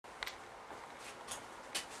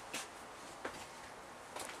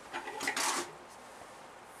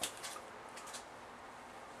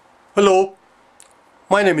Hello,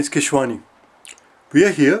 my name is Keshwani. We are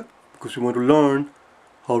here because we want to learn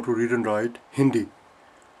how to read and write Hindi.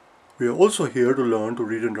 We are also here to learn to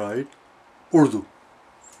read and write Urdu.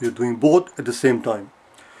 We are doing both at the same time.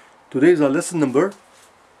 Today is our lesson number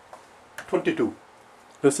 22.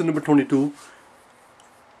 Lesson number 22.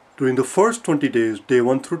 During the first 20 days, day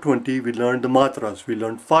 1 through 20, we learned the matras. We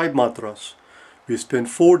learned 5 matras. We spent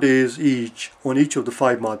 4 days on each of the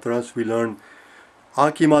 5 matras. We learned A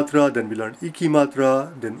ki matra, then we learned I ki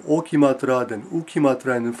matra, then O ki matra, then U ki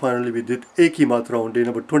matra, and then finally we did A ki matra on day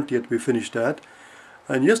number 20th. We finished that.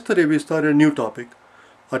 And yesterday we started a new topic.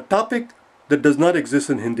 A topic that does not exist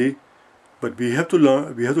in Hindi, but we have to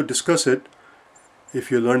learn, we have to discuss it. If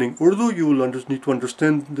you're learning Urdu, you will need to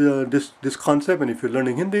understand this concept, and if you're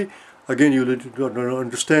learning Hindi, again you will need to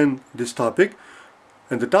understand this topic.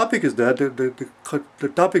 And the topic is that the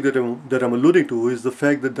topic that I'm alluding to is the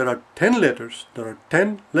fact that there are 10 letters. There are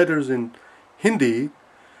 10 letters in Hindi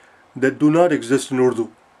that do not exist in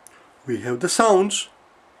Urdu. We have the sounds,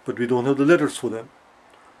 but we don't have the letters for them.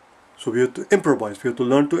 So we have to improvise. We have to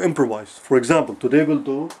learn to improvise. For example, today we'll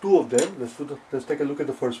do 2 of them. Let's take a look at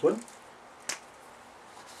the first one.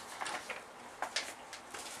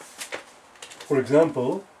 For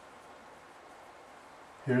example,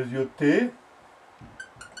 here's your te.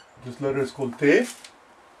 This letter is called te,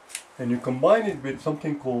 and you combine it with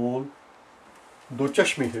something called do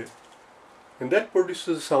chashmi hai, and that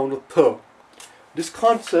produces the sound of th. This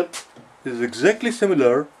concept is exactly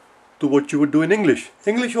similar to what you would do in English.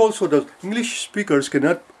 English also does. English speakers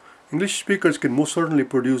can most certainly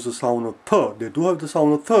produce the sound of th. They do have the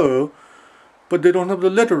sound of th, but they don't have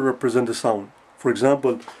the letter to represent the sound. For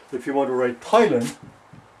example, if you want to write Thailand,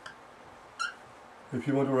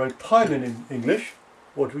 in English,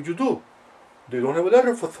 what would you do? They don't have a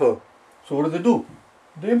letter for th. So what do?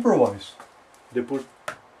 They improvise. They put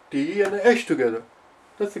T and H together.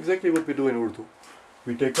 That's exactly what we do in Urdu.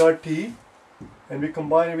 We take our T and we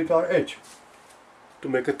combine it with our H to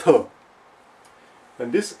make a th.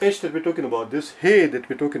 And this H that we're talking about, this hey that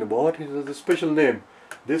we're talking about, it has a special name.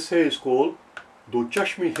 This hey is called do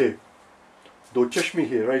chashmi hai. Do chashmi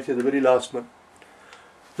hai, right here, the very last one.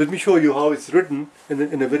 Let me show you how it's written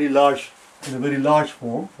in a very large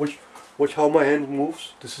form. Watch how my hand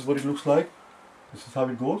moves. This is what it looks like. This is how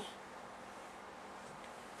it goes.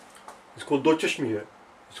 It's called do chashmi hai.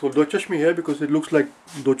 It's called do chashmi hai because it looks like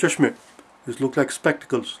do chashme. It looks like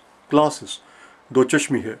spectacles, glasses. Do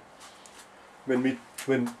chashmi hai. When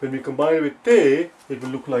we combine it with te, it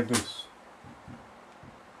will look like this.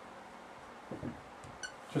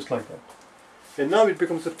 Just like that. And now it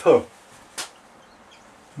becomes a th.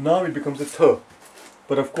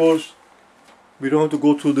 But of course, we don't have to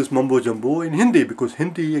go through this mumbo jumbo in Hindi, because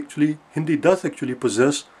Hindi does actually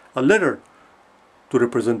possess a letter to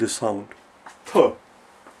represent this sound. Th.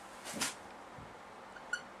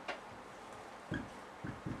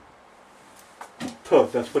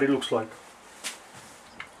 Th, that's what it looks like.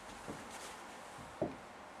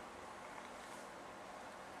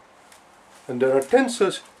 And there are 10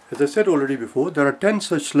 such, as I said already before, there are 10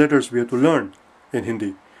 such letters we have to learn in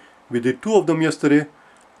Hindi. We did 2 of them yesterday.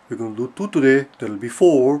 We're going to do 2 today. There will be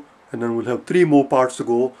 4, and then we'll have 3 more parts to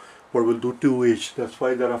go, where we'll do 2 each. That's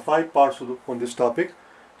why there are 5 parts on this topic.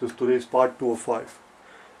 This today is part 2 of 5.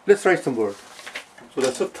 Let's write some words. So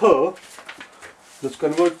that's a th. Let's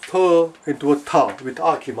convert th into a tha with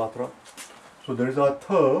a ki matra. So there is our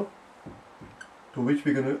th, to which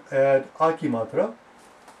we're going to add a ki matra.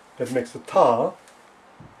 That makes a tha.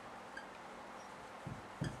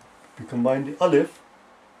 We combine the alif.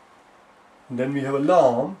 And then we have a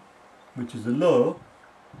lam, which is a la,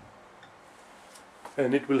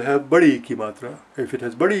 and it will have badi ki matra. If it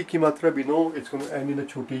has badi ki matra, we know it's going to end in a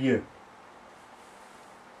choti ye.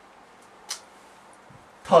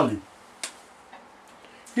 Thali.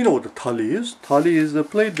 You know what a thali is. Thali is a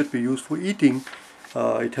plate that we use for eating.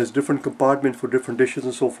 It has different compartments for different dishes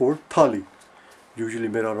and so forth. Thali. Usually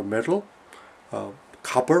made out of metal,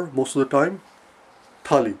 copper most of the time.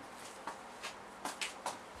 Thali.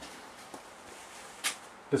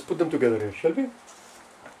 Let's put them together here, shall we?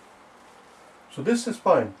 So this is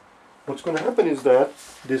fine. What's going to happen is that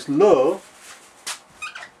this la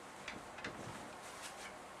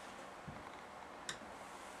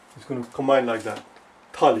is going to combine like that.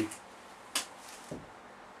 Thali.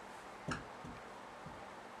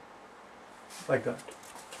 Like that.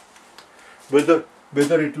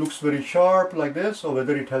 Whether it looks very sharp like this or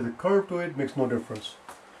whether it has a curve to it makes no difference.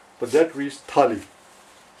 But that reads thali.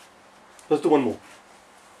 Let's do one more.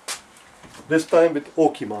 This time with O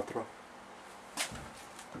ki matra.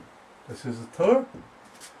 This is the third.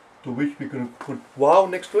 to which we can put wow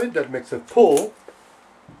next to it. That makes a tho.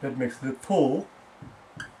 That makes the tho.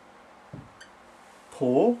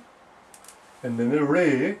 Tho. And then a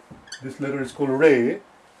re. This letter is called re.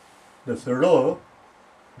 That's a ra.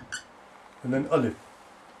 And then alif.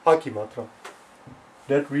 Aki matra.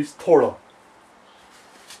 That reads thoda.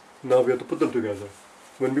 Now we have to put them together.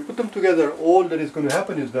 When we put them together, all that is going to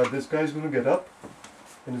happen is that this guy is going to get up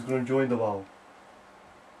and is going to join the vowel.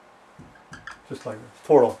 Just like that.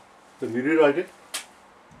 Thoda. Then we rewrite it.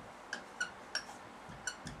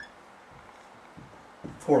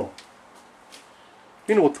 Thoda.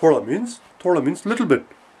 You know what thoda means? Thoda means little bit.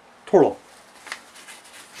 Thoda.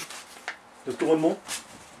 Let's do one more.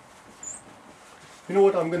 You know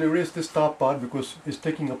what? I'm going to erase this top part because it's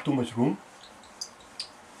taking up too much room.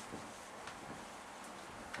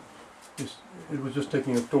 It was just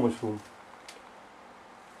taking up too much room.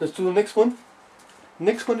 Let's do the next one.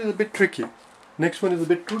 Next one is a bit tricky. Next one is a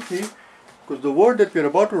bit tricky because the word that we are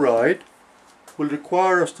about to write will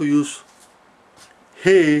require us to use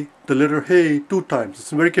he, the letter he, 2 times.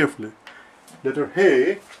 Listen very carefully. Letter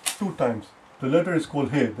he 2 times. The letter is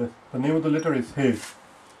called he. The name of the letter is he,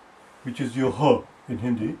 which is your ha in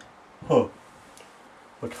Hindi. Ha.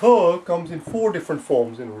 But ha comes in 4 different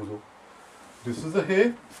forms in Urdu. This is a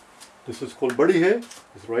he. This is called badi hai.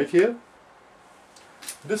 It's right here.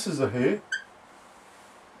 This is a he.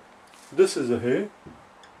 This is a he.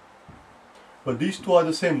 But these two are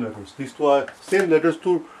the same letters. These two are same letters,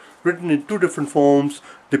 written in 2 different forms,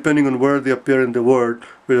 depending on where they appear in the word,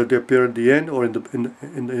 whether they appear at the end or in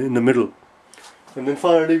the middle. And then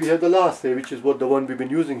finally we have the last he, which is the one we've been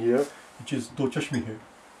using here, which is do chashmi hai.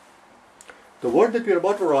 The word that we are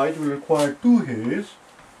about to write will require 2 he's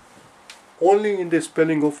only in the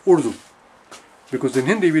spelling of Urdu, because in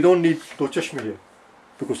Hindi we don't need do chashmi hai,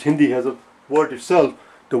 because Hindi has a word itself.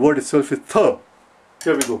 The word itself is tha.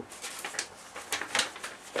 Here we go.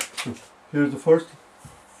 So here's the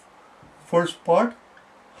first part,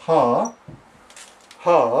 ha,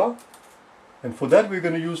 ha, and for that we're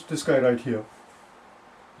going to use this guy right here.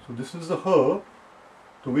 So this is the ha,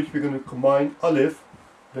 to which we're going to combine alif,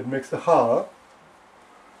 that makes the ha,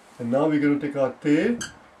 and now we're going to take our te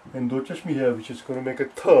and do chashmi here, which is going to make a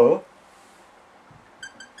tha.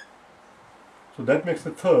 So that makes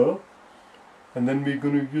the tha, and then we're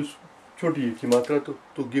going to use choti ye ki matra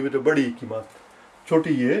to give it a badi ye ki matra.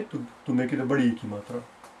 Choti ye to make it a badi ye ki matra.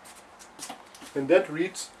 And that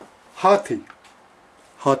reads hathi.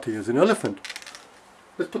 Hathi is an elephant.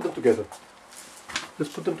 Let's put them together.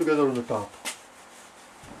 Let's put them together on the top.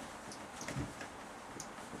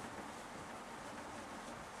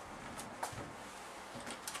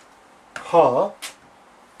 Ha.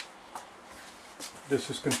 This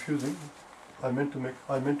is confusing. I meant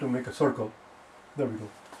to make a circle. There we go.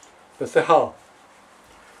 That's the ha.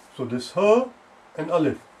 So this ha and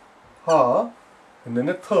alif. Ha, and then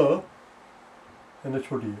a tha and a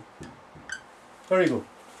choti ye. There you go.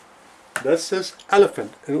 That says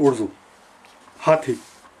elephant in Urdu. Hathi.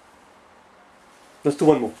 Let's do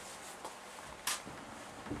one more.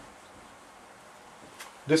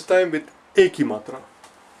 This time with a ki matra.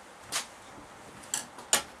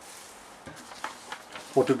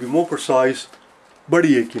 Or to be more precise,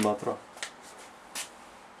 badi a ki matra.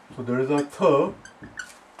 So there is our tha,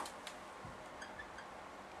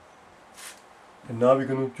 and now we're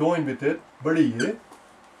going to join with it badi ye.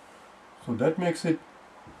 So that makes it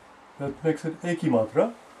a ki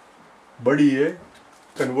matra. Badi ye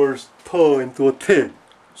converts tha into a the.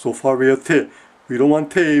 So far we have the. We don't want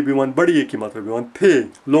the, we want badi ye ki matra. We want the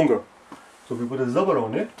longer. So we put a zabar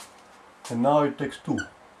on it, and now it takes 2.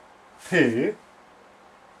 The.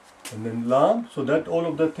 And then lam, so that all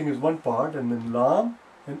of that thing is one part, and then lam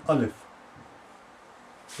and alif.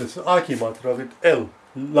 This is aki matra with L,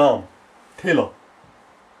 lam, thela,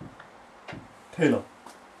 thela.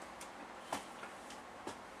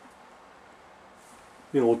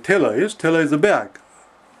 You know what thela is a bag,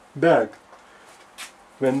 bag.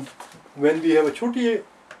 When we have a choti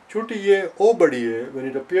ye or badi ye, when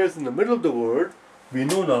it appears in the middle of the word,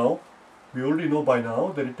 we already know by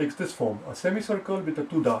now that it takes this form, a semicircle with the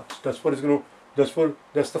 2 dots. That's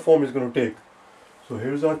the form it's going to take. So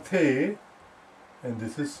here's our the, and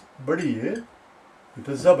this is badi ye with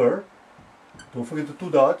a zabar. Don't forget the 2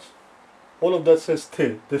 dots. All of that says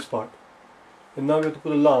the, this part. And now we have to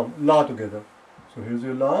put a lam, la together. So here's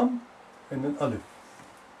your lam and then alif.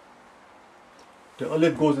 The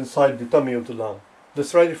alif goes inside the tummy of the lam.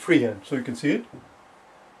 Let's write it freehand so you can see it.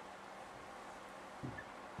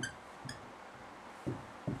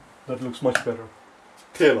 That looks much better.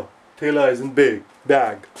 Thela. Thela is in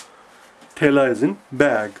bag. Thela is in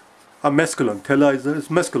bag. a masculine. Thela is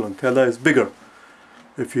masculine. Thela is bigger.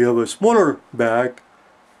 If you have a smaller bag,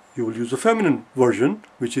 you will use a feminine version,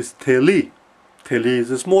 which is theli. Theli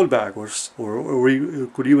is a small bag, or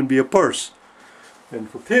it could even be a purse. And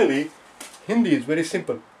for theli, Hindi is very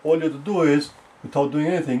simple. All you have to do is, without doing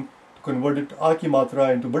anything, to convert it aki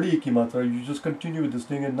matra into badi ki matra, you just continue with this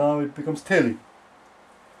thing and now it becomes theli.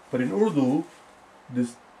 But in Urdu,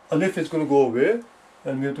 this alif is going to go away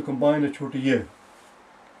and we have to combine a choti ye.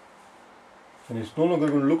 And it's no longer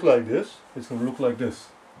going to look like this, it's going to look like this.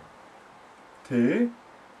 Theli.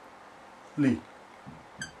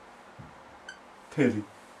 Theli.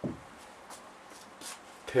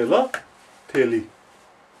 Thela, theli.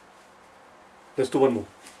 Let's do one more.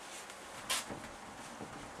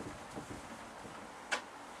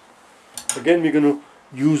 Again, we're going to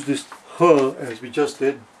use this her as we just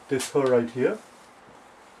did. This her right here.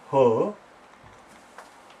 Her.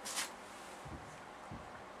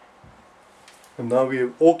 And now we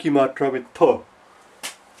have O ki matra with tha.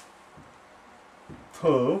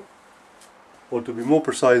 Tha. Or to be more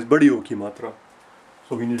precise, badi O ki matra.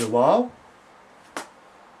 So we need a vav.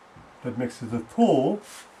 That makes it a tho.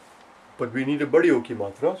 But we need a badi O ki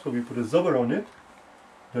matra. So we put a zabar on it.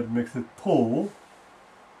 That makes it tho.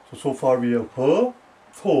 So far we have her,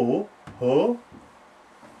 tho, her,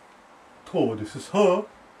 tho. This is her.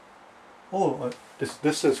 Oh,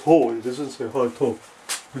 this says ho. It doesn't say her, tho.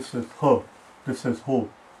 This says her. This says ho.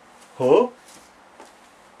 Her.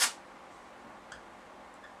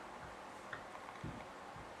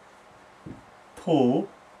 Tho.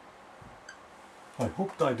 I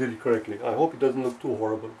hope I did it correctly. I hope it doesn't look too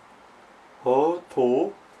horrible. Her,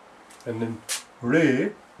 tho, and then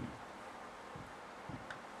re.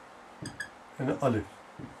 And alif.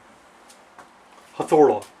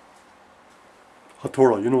 Hathola.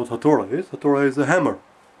 Hathola. You know what hathola is? Hathola is a hammer.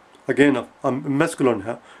 Again, a masculine,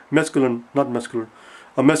 not masculine.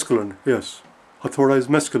 A masculine, yes. Hathola is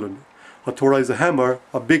masculine. Hathola is a hammer,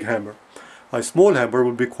 a big hammer. A small hammer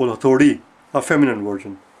would be called hathori, a feminine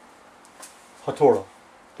version. Hathola.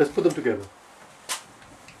 Let's put them together.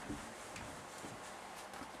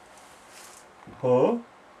 Ha.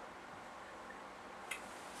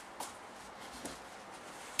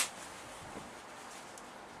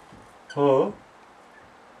 Ha,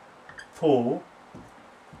 tho.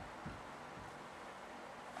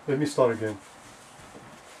 Let me start again.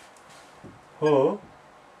 Ha,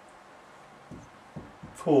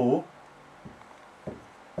 tho.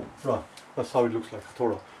 Right, that's how it looks like.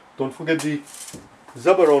 Thoda. Don't forget the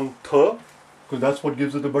zabar on tha, because that's what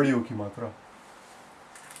gives it the badi O ki matra.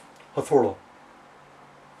 Hathola.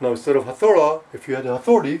 Now instead of hathola, if you had a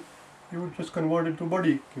hathodi, you would just convert it to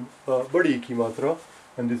badi ki matra.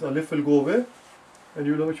 And this alif will go away and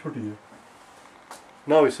you will have a choti ye.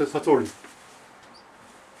 Now it says hathodi.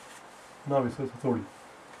 Now it says hathodi.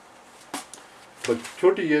 But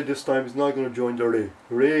choti ye this time is not going to join the re.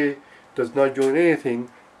 Re does not join anything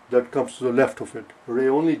that comes to the left of it. Re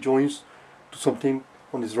only joins to something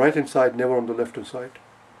on his right hand side, never on the left hand side.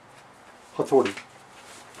 Hathodi.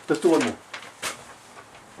 Let's do one more.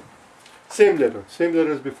 Same letter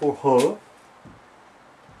as before. Her.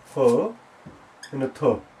 Her. And a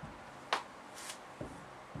tha.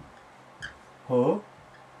 Ha,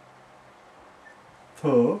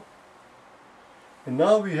 tha. And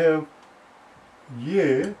now we have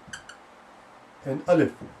ye and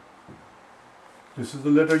alif. This is the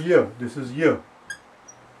letter ye. This is ye,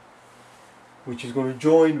 which is going to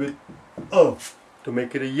join with a to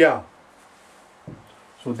make it a ya.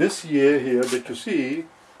 So this ye here that you see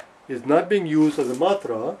is not being used as a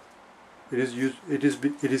matra. It is used. It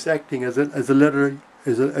is acting as a letter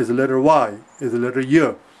Y, as a letter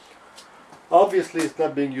Y. Obviously, it's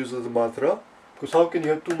not being used as a matra, because how can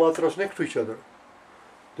you have two matras next to each other?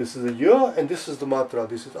 This is a Y and this is the matra.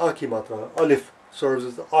 This is aki matra. Alif serves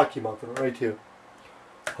as the aki matra right here.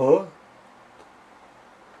 Ha.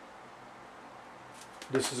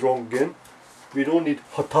 This is wrong again. We don't need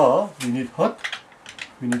hata. We need hat.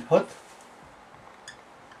 We need hat.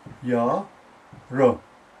 Ya. Ra.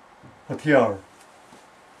 Hathiyar.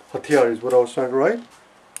 Hathiyar is what I was trying to write.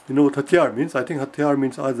 You know what hathiyar means? I think hathiyar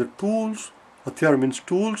means either tools, hathiyar means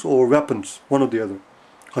tools or weapons, one or the other.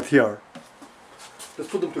 Hathiyar. Let's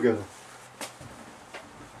put them together.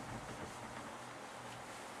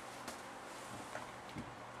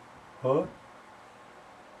 Ha,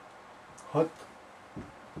 hat,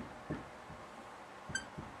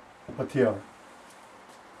 hathiyar.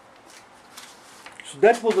 So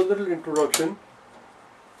that was a little introduction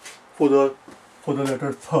for the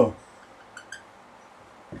letter tha.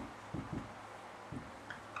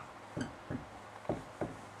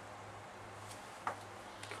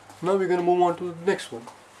 Now we're going to move on to the next one.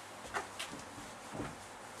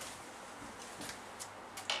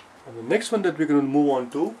 And the next one that we're going to move on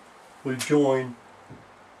to will join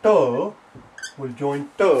ta, with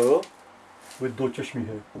do chashmi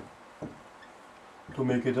hai to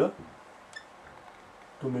make it a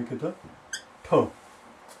tha.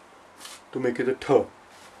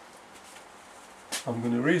 I'm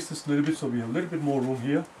going to erase this a little bit so we have a little bit more room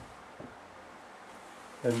here.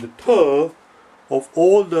 And the tha, of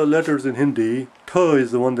all the letters in Hindi, tha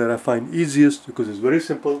is the one that I find easiest because it's very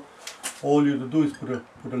simple. All you have to do is put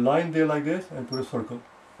a line there like this and put a circle.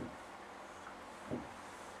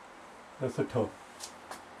 That's a tha.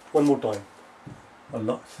 One more time.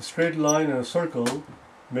 A straight line and a circle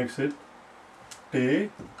makes it te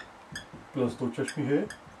plus do chashmi hai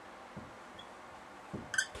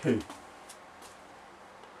the.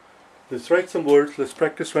 Let's write some words. Let's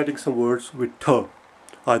practice writing some words with tha,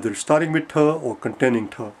 either starting with tha or containing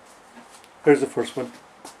tha. Here's the first one.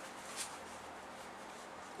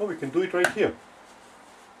 Oh, we can do it right here.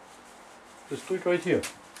 Let's do it right here.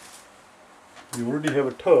 We already have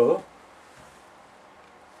a tha.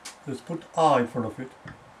 Let's put a in front of it.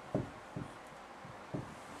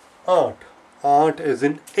 Art. Art as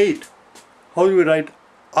in 8. How do we write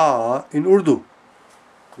a in Urdu?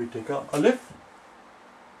 We take a alif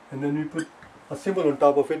and then we put a symbol on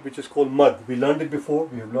top of it which is called mud. We have learned it before.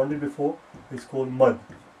 It's called mud.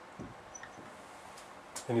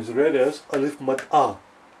 And it's read as alif mad a.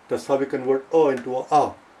 That's how we convert a into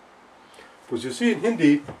a. Because you see in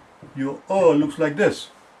Hindi, your a looks like this,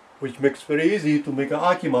 which makes it very easy to make a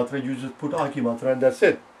a ki matra. You just put a ki matra and that's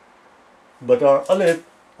it. But our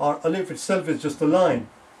alif itself is just a line.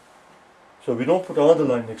 So we don't put another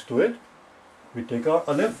line next to it. We take our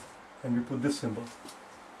alif and we put this symbol,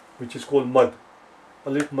 which is called mad.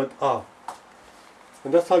 Alif mad a.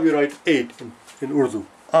 And that's how we write 8 in Urdu.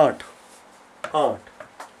 Art.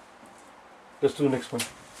 Let's do the next one.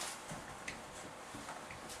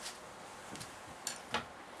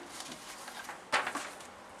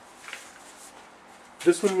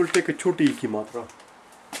 This one will take a choti ki matra.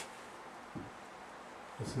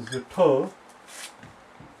 This is the tha.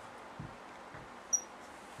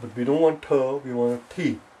 But we don't want tha, we want a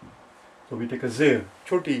thi. So we take a zer,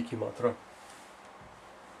 choti ki matra.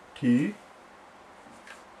 Thi.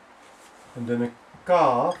 And then a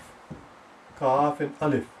kaf and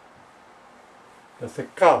alif. That's a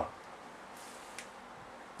ka.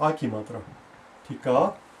 A ki matra.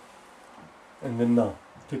 Thika. And then na.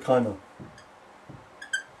 Thikana.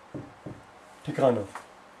 Tikana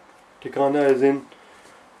as in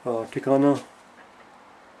tikana.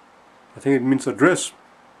 I think it means address.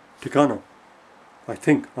 Tikana. I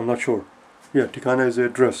think. I'm not sure. Yeah, tikana is the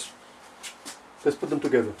address. Let's put them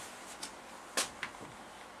together.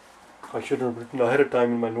 I should have written ahead of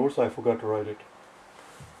time in my notes. I forgot to write it.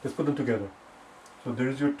 Let's put them together. So there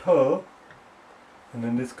is your tha, and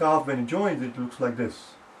then this kaf, when it joins, it looks like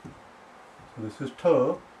this. So this is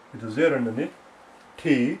tha with a zer underneath.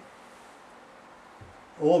 Thi.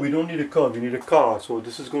 Oh, we don't need a ka, we need a ka. So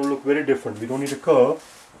this is going to look very different. We don't need a ka.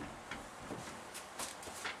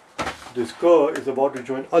 This ka is about to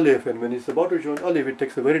join alif, and when it's about to join alif, it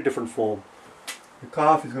takes a very different form. The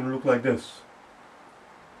kaf is going to look like this.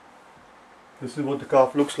 This is what the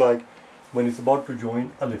kaf looks like when it's about to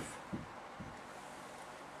join alif.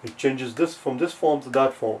 It changes this from this form to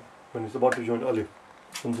that form when it's about to join alif.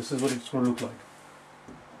 And this is what it's going to look like.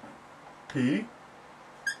 Thi,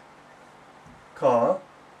 ka,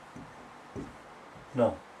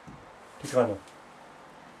 na, tikana.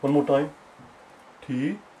 One more time.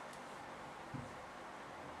 Thi,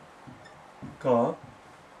 ka,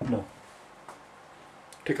 na,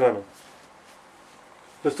 tikana.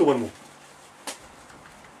 Let's do one more.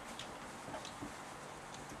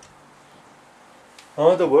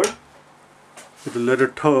 Another word with the letter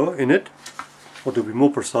tha in it, or to be more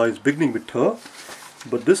precise, beginning with tha.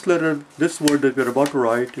 But this word that we are about to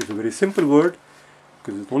write is a very simple word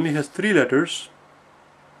because it only has 3 letters.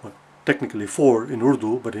 Well, technically 4 in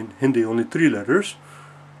Urdu, but in Hindi only 3 letters,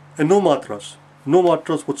 and no matras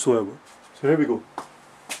whatsoever. So here we go.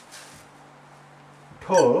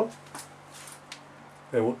 Tha.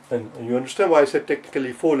 And you understand why I said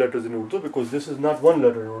technically 4 letters in Urdu, because this is not one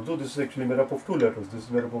letter in Urdu, this is actually made up of 2 letters. This is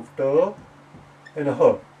made up of ta and a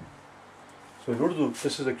ha. So in Urdu,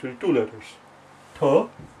 this is actually 2 letters. Ta.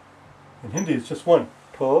 In Hindi, it's just one.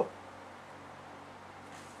 Ta,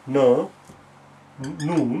 na,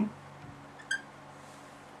 noon,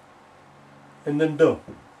 and then da,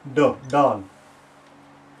 dal.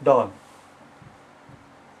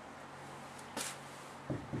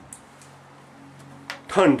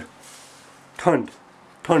 Thund.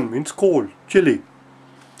 Thand means cold, chilly.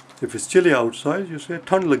 If it's chilly outside, you say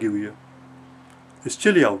thand lagi hui hai. It's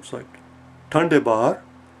chilly outside. Thand hai bahar,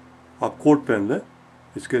 aap coat pehen le.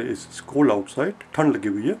 It's cold outside. Thand lagi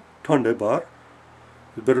hui hai. Thand hai bahar.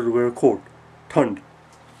 It's better to wear a coat. Thand.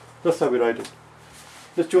 That's how we write it.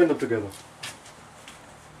 Let's join them together.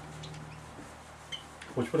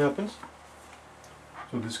 Watch what happens.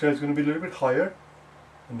 So this guy is going to be a little bit higher,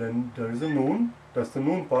 and then there is a noon. That's the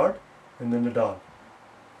noon part, and then the dal.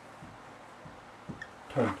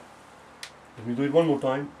 Thand. Let me do it one more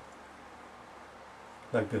time.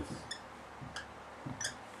 Like this.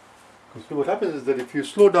 Because what happens is that if you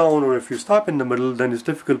slow down or if you stop in the middle, then it's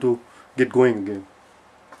difficult to get going again.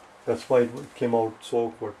 That's why it came out so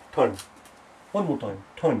awkward. Thand. One more time.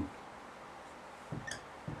 Thand.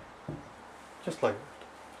 Just like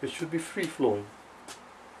that. It should be free flowing.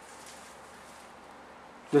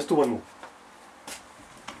 Let's do one more.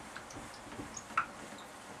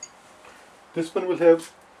 This one will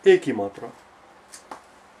have ek hi matra.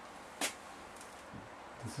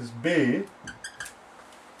 This is be.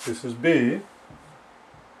 This is be.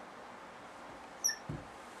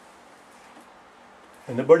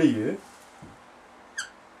 And a badi ye.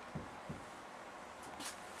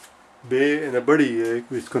 Be and a badi ye.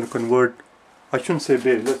 It's going to convert. I shouldn't say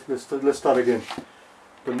be. Let's start again.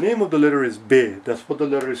 The name of the letter is be. That's what the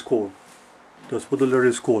letter is called. That's what the letter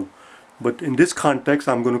is called. But in this context,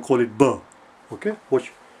 I'm going to call it ba. Okay?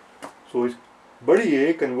 Watch. So it's badi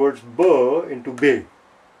ye converts ba into be.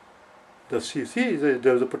 See,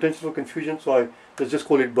 there's a potential for confusion, so let's just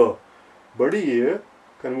call it ba. Badi ye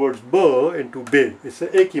converts ba into be. It's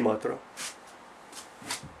a ek hi matra.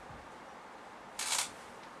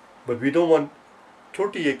 But we don't want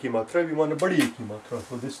choti ek hi matra, we want a badi ek hi matra.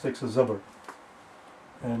 So this takes a zabar.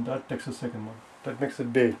 And that takes a second one. That makes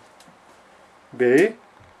it be. Be.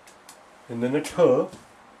 And then a tha.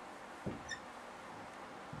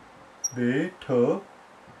 Be, tha.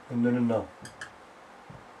 And then a na.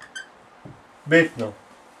 Betna.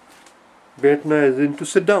 Betna is in to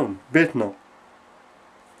sit down. Betna.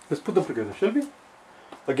 Let's put them together, shall we?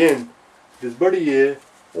 Again, this badi ye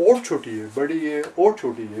or choti ye. Badi ye or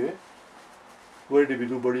choti ye. Where did we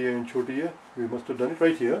do badi ye and choti ye? We must have done it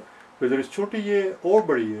right here. Whether it's choti ye or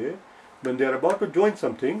badi ye, when they are about to join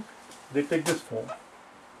something, they take this form.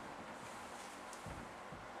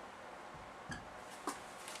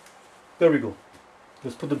 There we go.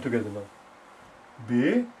 Let's put them together now.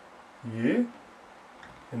 Be, ye,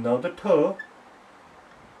 and now the tha,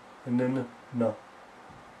 and then na.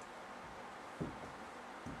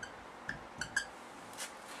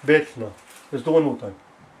 Betna. Let's do one more time.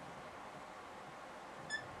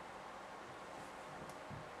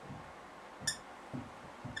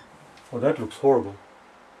 Oh, that looks horrible.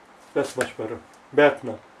 That's much better.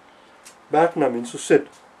 Batna. Batna means to sit.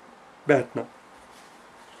 Batna.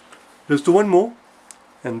 Let's do one more.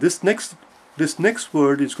 And this next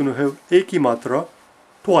word is going to have ek hi matra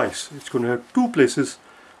twice. It's going to have two places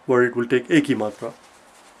where it will take ek hi matra.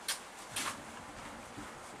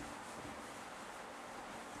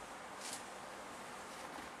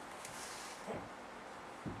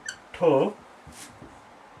 Tha.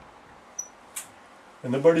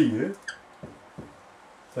 And the badi ye.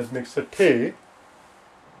 That makes a te.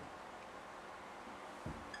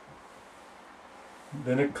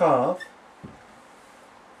 Then a kaf.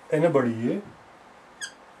 And a badi ye.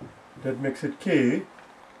 That makes it ke.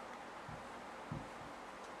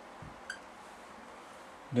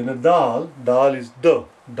 Then a dal. Dal is da.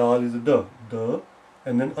 Dal is a da. Da.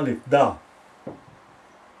 And then alif. Da.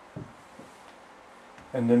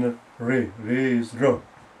 And then a re. Re is ra.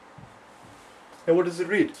 And what does it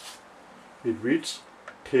read? It reads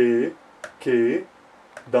te, ke,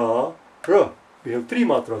 da, ra. We have three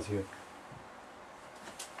matras here.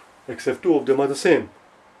 Except two of them are the same.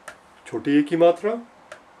 Choti ek hi matra,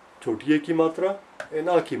 choti ek hi matra, and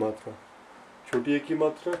a ki matra. Choti ek hi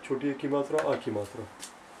matra, choti ek hi matra, a ki matra.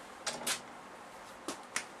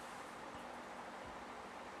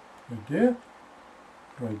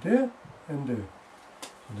 Right there, and there.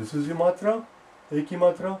 So this is your matra, ek hi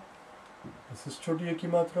matra. This is choti ek hi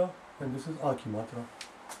matra, and this is a ki matra.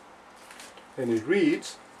 And it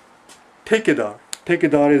reads Thekedar.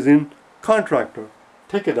 Thekedar is in contractor.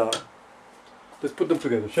 Thekedar. Let's put them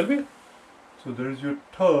together, shall we? So there is your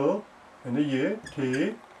tha and a ye,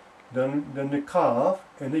 the, then the kaf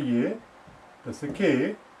and a ye, that's the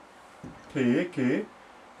ke, the, ke,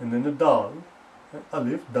 and then the dal, and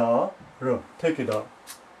alif, da, ra. Thekedar.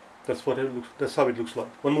 That's what it looks. That's how it looks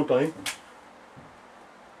like. One more time.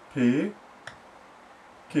 Pe,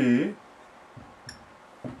 ke,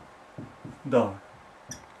 da.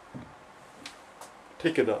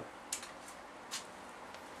 ठेकेदार.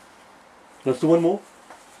 Let's do one more.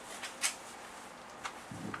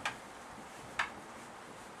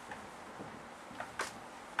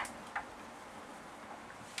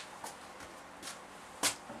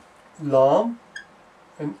 Lam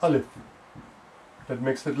and alif. That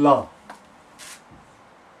makes it la.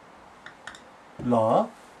 La.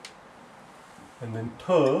 And then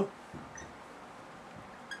th.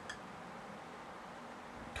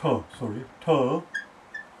 Th.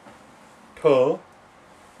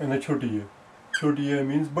 And a choti hai. Choti hai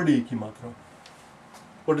means badi ki matra.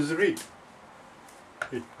 What does it read?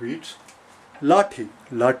 It reads lathi.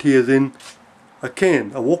 Lathi as in a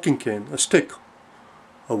cane, a walking cane, a stick.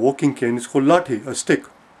 A walking cane is called lathi, a stick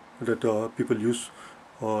that people use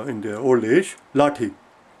in their old age. Lathi,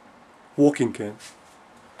 walking cane.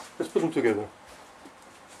 Let's put them together.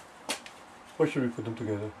 Why should we put them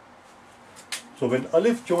together? So when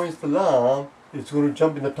alif joins the lam, it's going to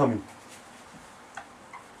jump in the tummy.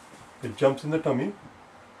 It jumps in the tummy.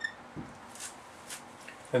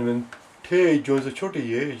 And when te joins the choti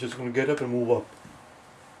ye, it's just going to get up and move up.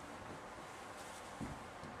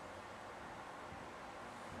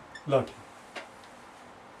 Lathi.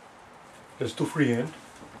 Let's do freehand.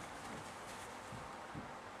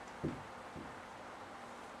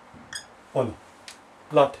 Voila.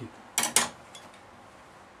 Lathi.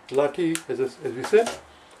 Lathi, as we said,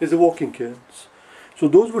 is a walking cane. So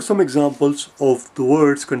those were some examples of the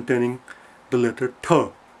words containing the letter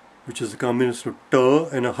T, which is a combination of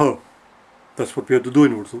T and a H. That's what we have to do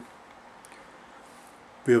in Urdu.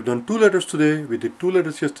 We have done 2 letters today. We did 2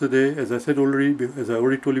 letters yesterday. As I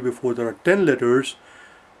already told you before, there are 10 letters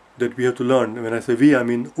that we have to learn. When I say we, I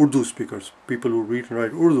mean Urdu speakers, people who read and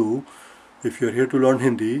write Urdu. If you are here to learn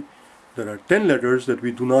Hindi, there are 10 letters that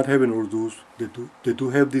we do not have in Urdu. They do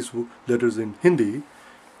have these letters in Hindi.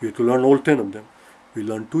 We have to learn all 10 of them. We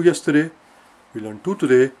learned 2 yesterday. We learned 2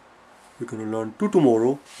 today. We're going to learn 2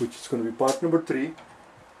 tomorrow, which is going to be part number 3.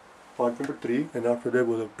 And after that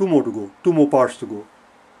we'll have 2 more to go. 2 more parts to go.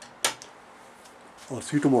 I'll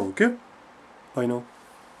see you tomorrow, okay? Bye now.